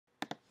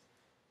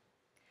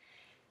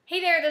Hey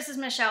there, this is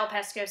Michelle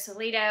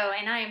Pescosolido,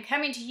 and I am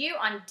coming to you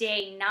on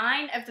day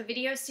 9 of the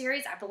video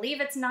series. I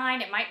believe it's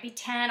 9, it might be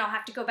 10. I'll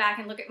have to go back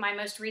and look at my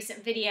most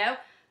recent video.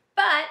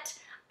 But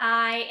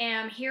I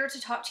am here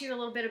to talk to you a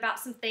little bit about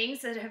some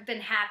things that have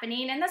been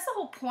happening, and that's the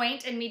whole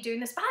point in me doing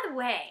this. By the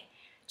way,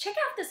 check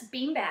out this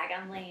beanbag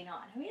I'm laying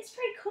on. I mean, it's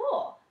pretty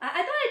cool. I thought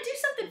I'd do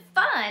something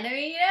fun. I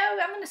mean,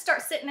 I'm going to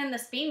start sitting in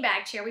this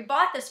beanbag chair. We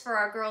bought this for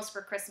our girls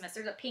for Christmas.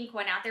 There's a pink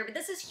one out there, but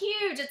this is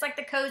huge. It's like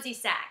the cozy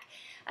sack.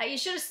 You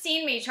should have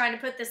seen me trying to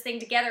put this thing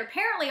together.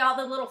 Apparently all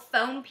the little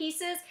foam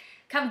pieces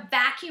come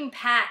vacuum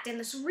packed in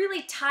this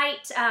really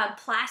tight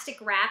plastic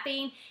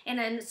wrapping, and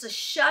then it's just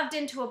shoved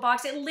into a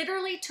box. It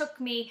literally took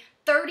me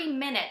 30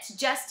 minutes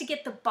just to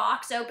get the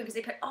box open because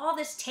they put all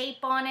this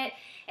tape on it,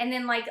 and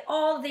then like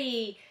all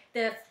the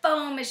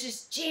foam is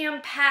just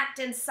jam-packed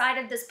inside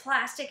of this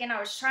plastic, and I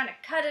was trying to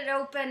cut it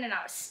open, and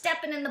I was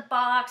stepping in the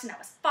box, and I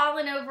was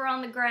falling over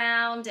on the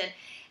ground, and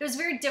it was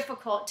very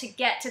difficult to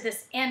get to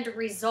this end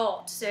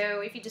result. So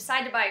if you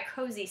decide to buy a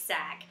cozy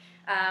sack,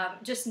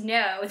 just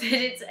know that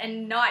it's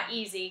not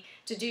easy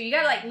to do. You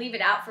gotta like leave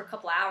it out for a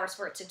couple hours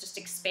for it to just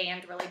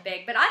expand really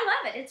big. But I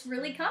love it. It's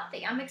really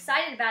comfy. I'm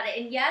excited about it.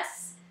 And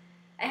yes,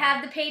 I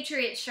have the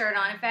Patriot shirt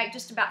on. In fact,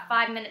 just about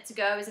 5 minutes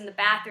ago, I was in the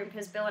bathroom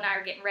because Bill and I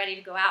are getting ready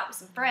to go out with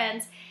some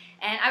friends.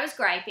 And I was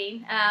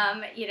griping,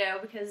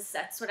 because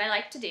that's what I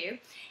like to do.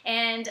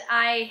 And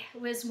I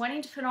was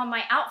wanting to put on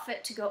my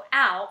outfit to go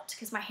out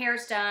because my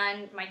hair's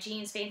done, my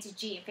jeans, fancy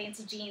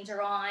jeans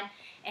are on.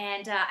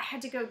 And I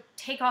had to go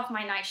take off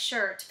my nice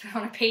shirt to put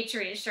on a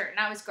Patriot shirt. And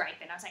I was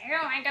griping. I was like,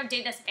 oh, I gotta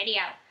do this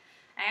video.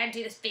 I gotta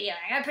do this video.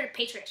 I gotta put a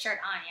Patriot shirt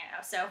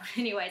on, So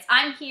anyways,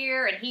 I'm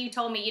here, and he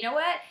told me, you know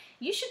what?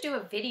 You should do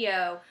a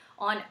video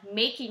on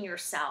making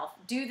yourself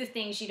do the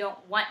things you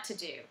don't want to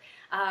do.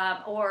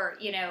 Or,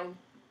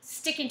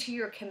 sticking to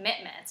your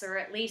commitments, or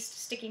at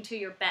least sticking to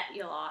your bet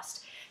you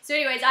lost. So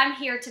anyways, I'm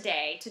here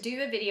today to do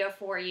the video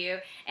for you,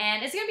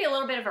 and it's going to be a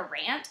little bit of a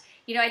rant.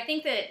 I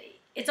think that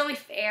it's only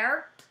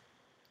fair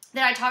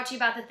that I talk to you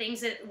about the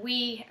things that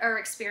we are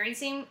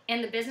experiencing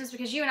in the business,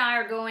 because you and I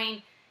are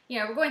going,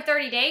 we're going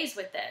 30 days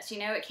with this.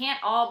 It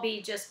can't all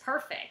be just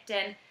perfect.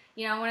 And,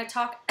 I want to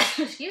talk,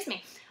 excuse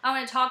me, I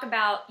want to talk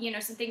about,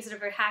 some things that have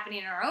been happening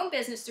in our own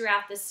business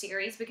throughout this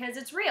series, because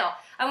it's real.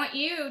 I want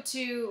you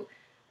to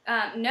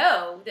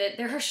know that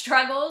there are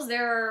struggles,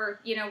 there are,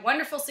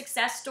 wonderful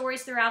success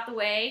stories throughout the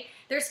way,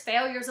 there's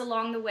failures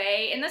along the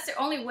way, and that's the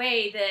only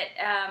way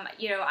that,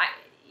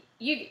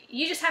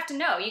 you just have to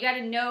know. You got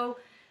to know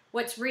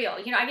what's real.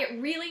 I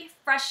get really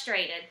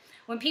frustrated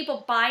when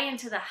people buy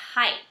into the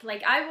hype.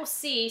 Like, I will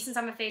see, since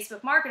I'm a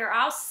Facebook marketer,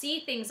 I'll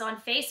see things on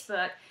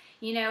Facebook,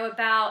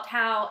 about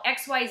how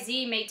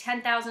XYZ made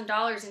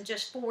 $10,000 in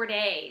just 4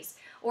 days,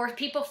 or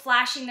people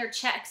flashing their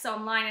checks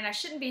online, and I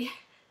shouldn't be...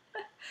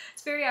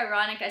 It's very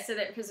ironic I said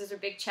that because there's a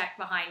big check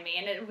behind me,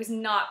 and it was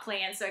not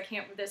planned, so I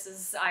can't, this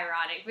is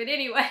ironic. But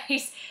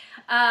anyways,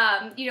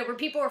 where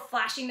people are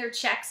flashing their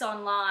checks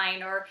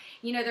online, or,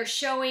 they're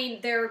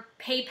showing their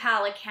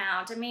PayPal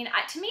account. I mean,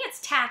 to me it's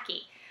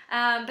tacky.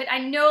 But I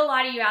know a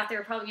lot of you out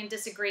there are probably going to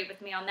disagree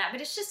with me on that, but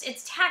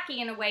it's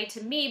tacky in a way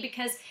to me,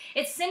 because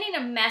it's sending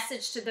a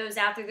message to those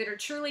out there that are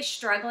truly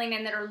struggling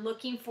and that are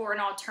looking for an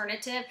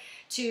alternative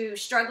to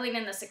struggling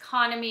in this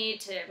economy,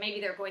 to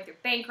maybe they're going through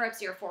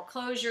bankruptcy or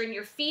foreclosure, and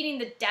you're feeding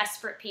the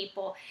desperate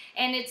people.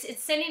 And it's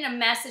sending a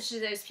message to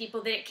those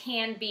people that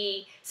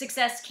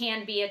success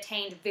can be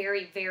attained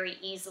very, very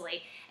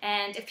easily.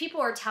 And if people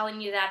are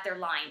telling you that, they're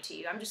lying to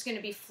you. I'm just going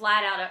to be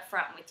flat out up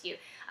front with you.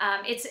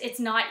 It's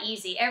not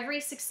easy. Every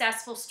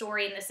successful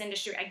story in this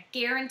industry, I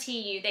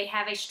guarantee you they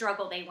have a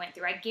struggle they went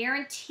through. I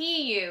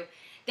guarantee you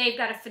they've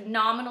got a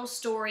phenomenal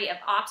story of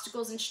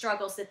obstacles and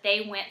struggles that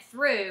they went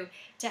through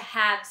to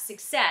have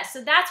success.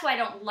 So that's why I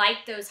don't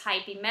like those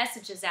hypey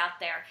messages out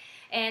there.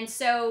 And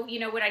so,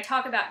 when I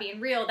talk about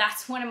being real,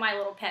 that's one of my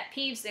little pet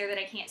peeves there that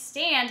I can't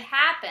stand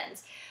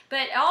happens.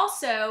 But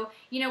also,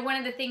 one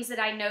of the things that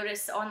I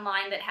notice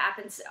online that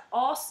happens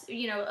also,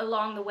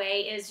 along the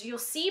way is you'll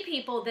see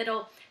people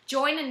that'll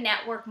join a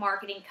network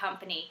marketing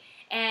company,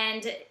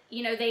 and,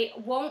 they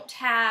won't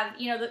have,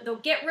 they'll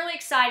get really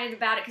excited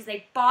about it because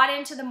they bought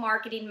into the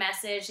marketing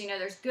message.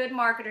 There's good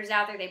marketers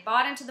out there. They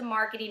bought into the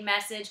marketing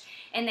message,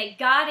 and they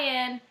got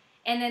in,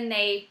 and then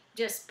they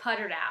just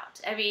puttered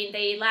out. I mean,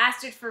 they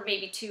lasted for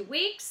maybe 2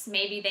 weeks.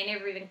 Maybe they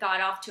never even got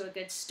off to a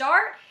good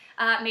start.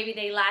 Maybe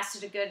they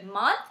lasted a good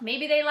month.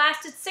 Maybe they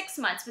lasted 6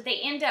 months, but they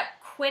end up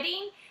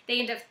quitting. They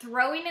end up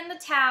throwing in the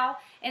towel,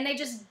 and they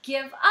just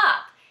give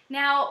up.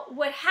 Now,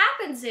 what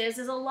happens is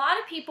a lot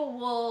of people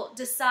will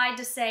decide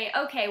to say,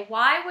 okay,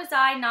 why was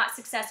I not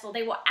successful?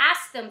 They will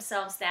ask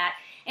themselves that.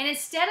 And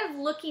instead of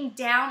looking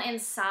down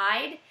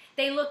inside,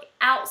 they look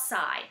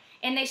outside.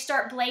 And they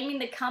start blaming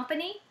the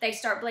company, they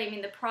start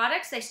blaming the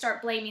products, they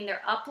start blaming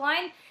their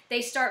upline, they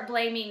start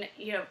blaming,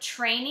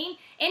 training,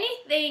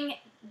 anything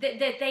that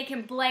they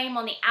can blame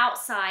on the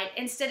outside,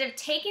 instead of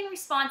taking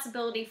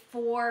responsibility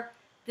for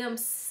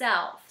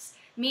themselves,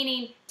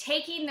 meaning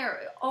taking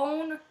their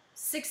own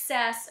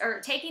success, or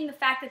taking the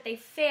fact that they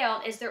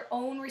failed as their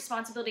own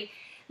responsibility.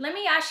 let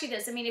me ask you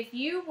this. I mean, if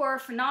you were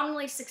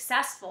phenomenally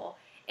successful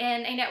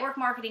in a network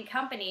marketing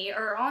company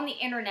or on the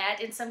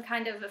internet in some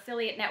kind of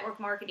affiliate network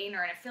marketing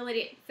or an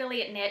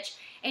affiliate niche,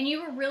 and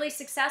you were really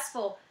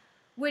successful,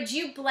 would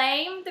you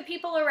blame the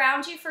people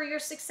around you for your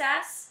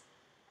success?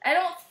 I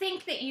don't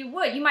think that you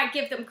would. You might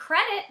give them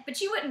credit,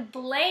 but you wouldn't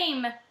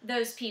blame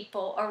those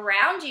people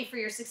around you for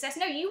your success.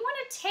 No, you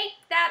want to take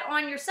that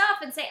on yourself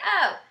and say,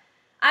 oh,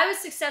 I was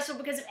successful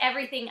because of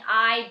everything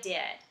I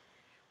did.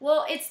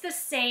 Well, it's the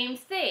same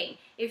thing.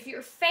 If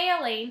you're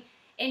failing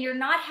and you're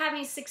not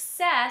having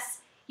success,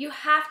 you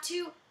have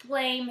to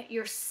blame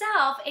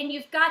yourself and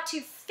you've got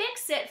to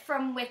fix it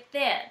from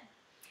within.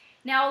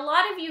 Now, a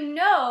lot of you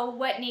know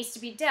what needs to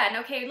be done.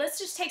 Okay, let's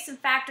just take some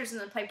factors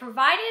into play.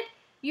 Provided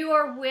you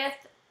are with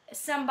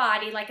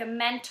somebody like a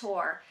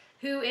mentor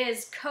who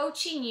is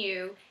coaching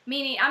you,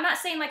 meaning I'm not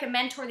saying like a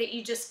mentor that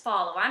you just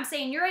follow. I'm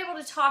saying you're able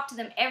to talk to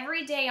them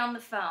every day on the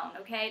phone,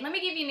 okay? Let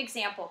me give you an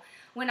example.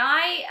 When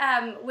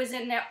I was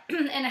in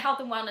a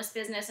health and wellness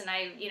business and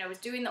I was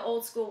doing the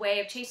old school way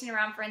of chasing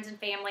around friends and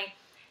family,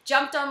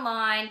 jumped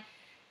online,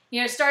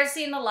 started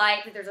seeing the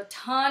light that there's a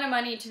ton of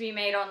money to be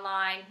made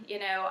online,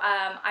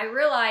 I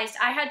realized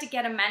I had to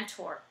get a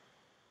mentor.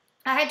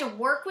 I had to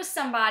work with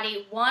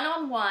somebody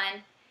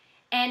one-on-one.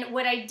 And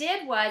what I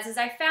did was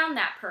I found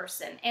that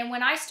person. And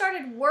when I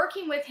started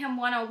working with him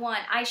one-on-one,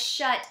 I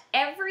shut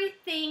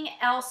everything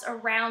else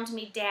around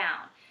me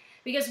down.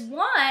 Because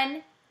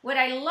one, what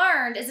I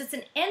learned is it's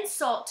an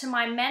insult to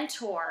my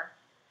mentor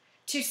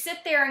to sit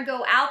there and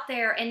go out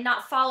there and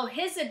not follow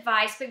his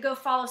advice, but go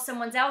follow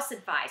someone else's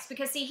advice.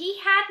 Because see, he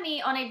had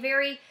me on a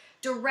very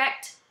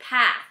direct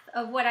path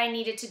of what I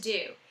needed to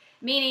do.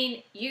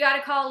 Meaning, you got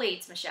to call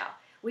leads, Michelle.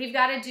 We've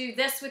got to do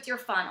this with your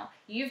funnel.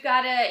 You've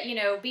got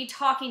to, be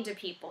talking to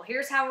people.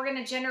 Here's how we're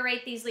going to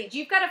generate these leads.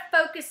 You've got to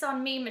focus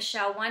on me,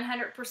 Michelle,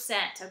 100%,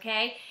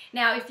 okay?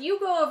 Now, if you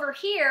go over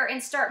here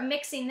and start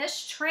mixing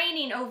this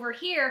training over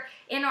here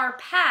in our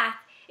path,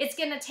 it's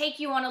going to take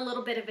you on a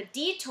little bit of a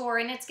detour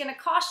and it's going to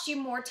cost you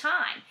more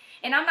time.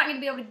 And I'm not going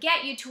to be able to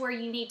get you to where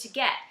you need to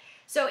get.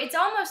 So it's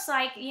almost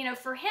like,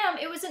 for him,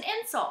 it was an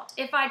insult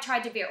if I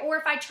tried to veer or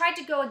if I tried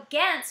to go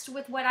against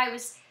with what I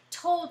was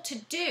told to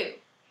do.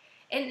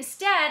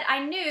 Instead,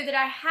 I knew that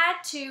I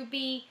had to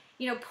be,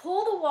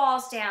 pull the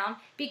walls down,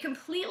 be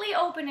completely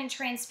open and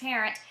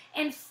transparent,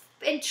 and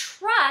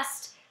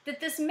trust that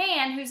this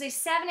man who's a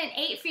 7- and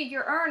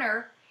 8-figure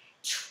earner,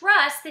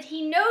 trust that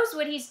he knows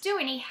what he's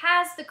doing. He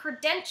has the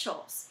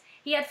credentials.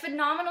 He had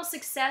phenomenal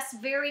success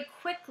very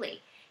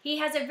quickly. He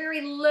has a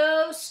very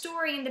low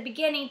story in the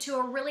beginning to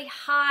a really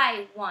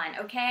high one,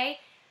 okay?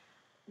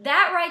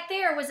 That right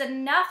there was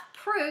enough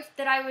proof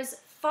that I was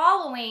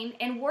following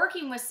and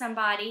working with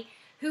somebody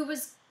who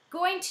was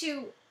going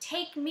to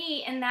take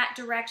me in that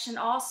direction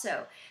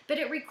also. But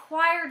it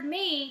required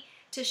me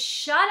to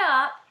shut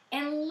up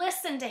and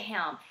listen to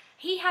him.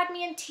 He had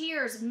me in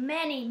tears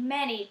many,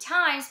 many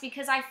times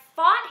because I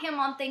fought him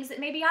on things that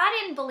maybe I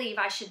didn't believe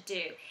I should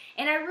do.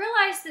 And I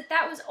realized that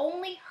that was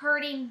only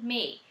hurting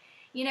me.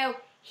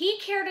 He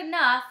cared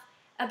enough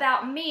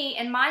about me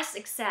and my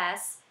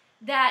success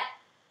that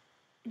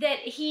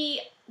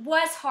he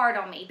was hard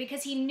on me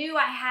because he knew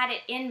I had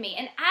it in me.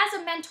 And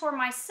as a mentor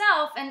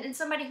myself and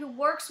somebody who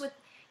works with,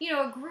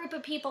 a group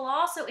of people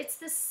also, it's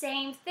the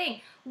same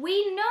thing.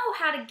 We know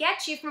how to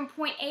get you from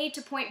point A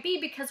to point B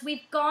because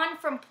we've gone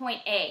from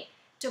point A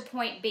to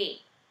point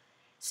B.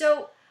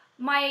 So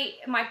my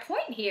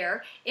point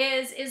here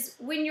is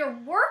when you're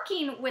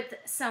working with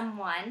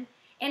someone,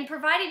 and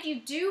provided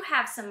you do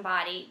have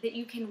somebody that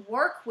you can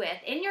work with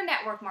in your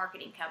network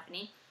marketing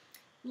company,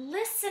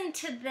 listen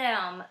to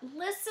them.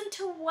 Listen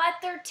to what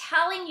they're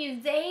telling you.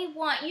 They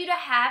want you to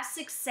have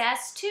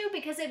success too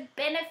because it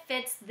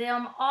benefits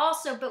them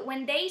also. But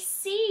when they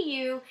see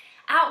you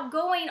out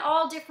going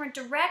all different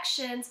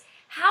directions,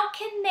 how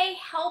can they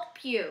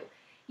help you?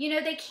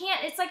 They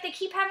can't, it's like they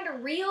keep having to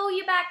reel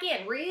you back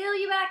in.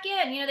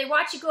 They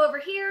watch you go over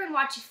here and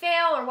watch you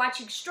fail or watch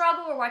you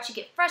struggle or watch you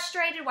get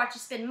frustrated, watch you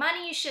spend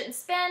money you shouldn't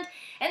spend,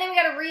 and then we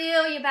got to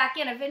reel you back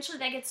in. Eventually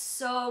that gets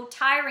so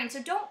tiring.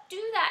 So don't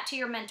do that to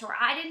your mentor.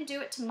 I didn't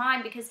do it to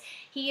mine because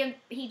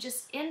he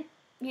just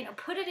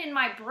put it in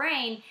my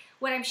brain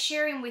what I'm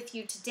sharing with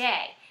you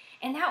today.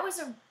 And that was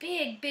a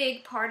big,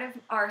 big part of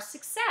our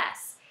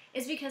success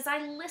is because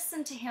I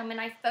listened to him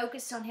and I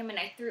focused on him and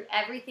I threw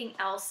everything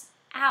else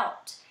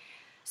out.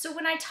 So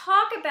when I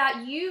talk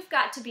about you've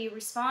got to be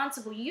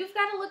responsible, you've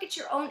got to look at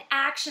your own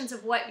actions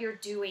of what you're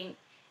doing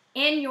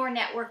in your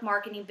network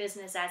marketing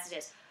business as it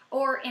is,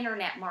 or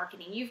internet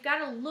marketing. You've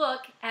got to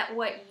look at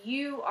what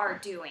you are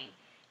doing,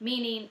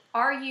 meaning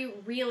are you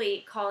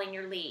really calling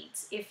your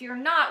leads? If you're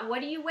not,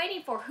 what are you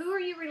waiting for? Who are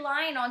you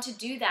relying on to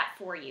do that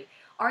for you?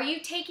 Are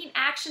you taking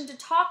action to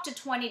talk to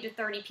 20 to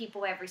 30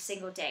 people every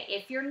single day?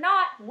 If you're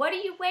not, what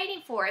are you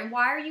waiting for? And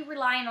why are you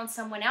relying on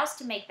someone else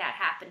to make that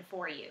happen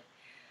for you?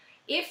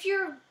 If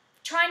you're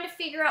trying to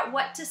figure out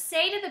what to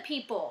say to the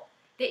people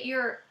that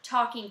you're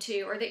talking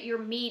to or that you're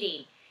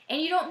meeting,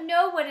 and you don't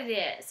know what it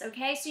is,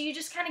 okay, so you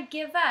just kind of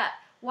give up,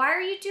 why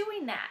are you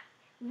doing that?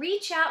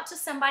 reach out to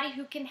somebody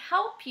who can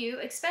help you,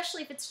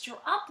 especially if it's your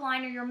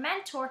upline or your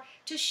mentor,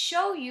 to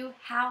show you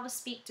how to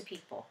speak to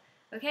people.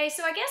 Okay,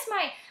 so I guess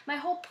my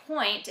whole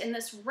point in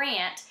this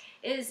rant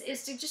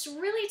is to just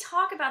really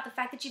talk about the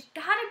fact that you've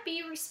got to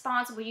be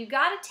responsible. You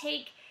got to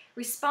take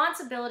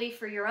responsibility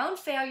for your own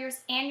failures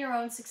and your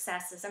own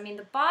successes. I mean,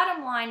 the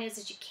bottom line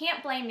is you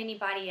can't blame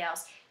anybody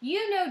else.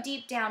 You know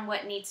deep down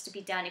what needs to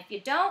be done. If you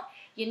don't,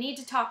 you need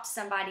to talk to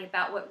somebody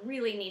about what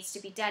really needs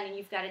to be done, and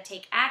you've got to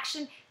take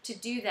action to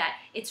do that.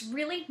 It's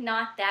really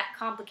not that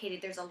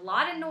complicated. There's a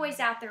lot of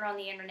noise out there on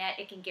the internet.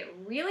 It can get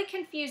really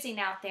confusing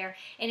out there,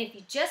 and if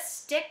you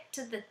just stick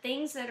to the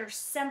things that are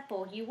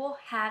simple, you will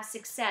have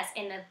success.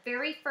 And the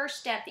very first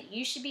step that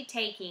you should be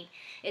taking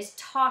is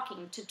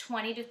talking to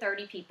 20 to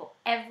 30 people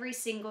every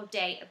single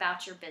day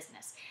about your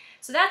business.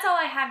 So that's all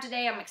I have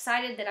today. I'm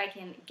excited that I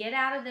can get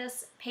out of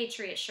this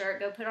Patriot shirt,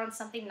 go put on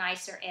something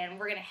nicer, and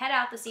we're going to head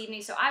out this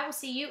evening. So I will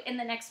see you in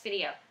the next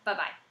video.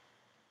 Bye-bye.